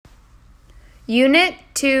Unit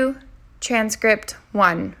 2, Transcript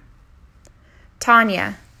 1.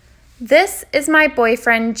 Tanya, this is my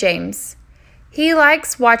boyfriend James. He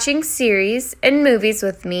likes watching series and movies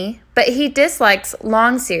with me, but he dislikes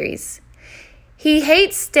long series. He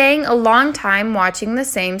hates staying a long time watching the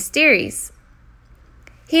same series.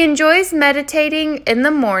 He enjoys meditating in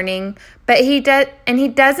the morning, but he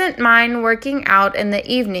doesn't mind working out in the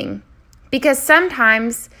evening, because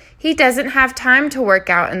sometimes he doesn't have time to work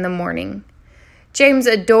out in the morning. James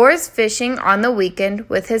adores fishing on the weekend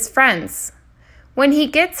with his friends. When he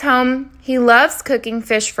gets home, he loves cooking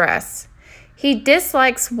fish for us. He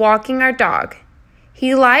dislikes walking our dog.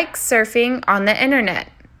 He likes surfing on the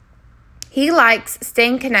internet. He likes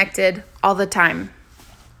staying connected all the time.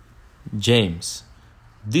 James,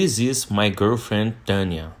 this is my girlfriend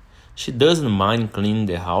Tanya. She doesn't mind cleaning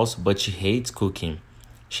the house, but she hates cooking.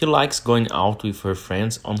 She likes going out with her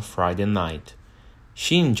friends on Friday night.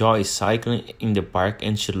 She enjoys cycling in the park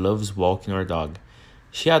and she loves walking our dog.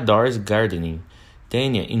 She adores gardening.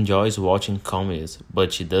 Tanya enjoys watching comedies,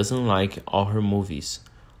 but she doesn't like all her movies.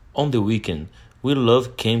 On the weekend, we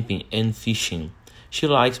love camping and fishing. She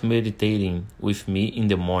likes meditating with me in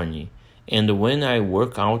the morning, and when I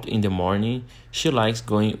work out in the morning, she likes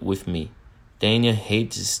going with me. Tanya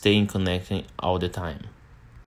hates staying connected all the time.